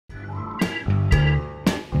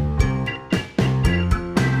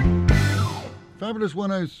Fabulous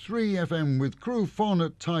 103 FM with Crew Fon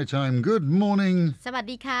at Thai Time. Good morning. สวัส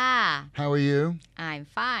ดีค่ะ How are you? I'm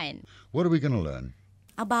fine. What are we going to learn?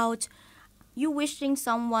 About you wishing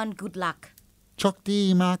someone good luck. โชคดี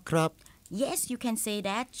มากครับ Yes, you can say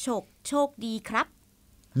that โชคดีครับ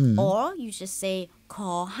or you should say ข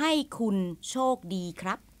อให้คุณโชคดีค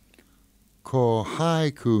รับ ขอให้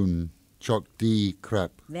คุณโชคดีครับ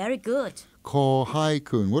Very good. ขอให้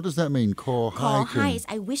คุณ What does that mean? ขอ ขอ ให้คุ ให้ ณ is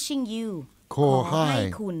I wishing you ขอให้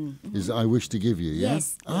คุณ is I wish to give you, yeah? Yes,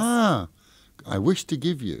 I wish to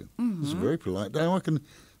give you. It's very polite. Now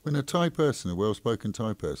when a Thai person, a well-spoken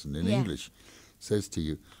Thai person in English says to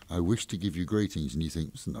you, I wish to give you greetings, and you think,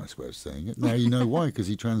 it's a nice way of saying it. Now you know why, because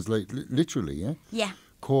he translates literally, yeah? Yeah.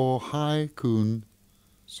 ขอให้คุณ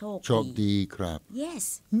โชค โชคดีครับ Yes.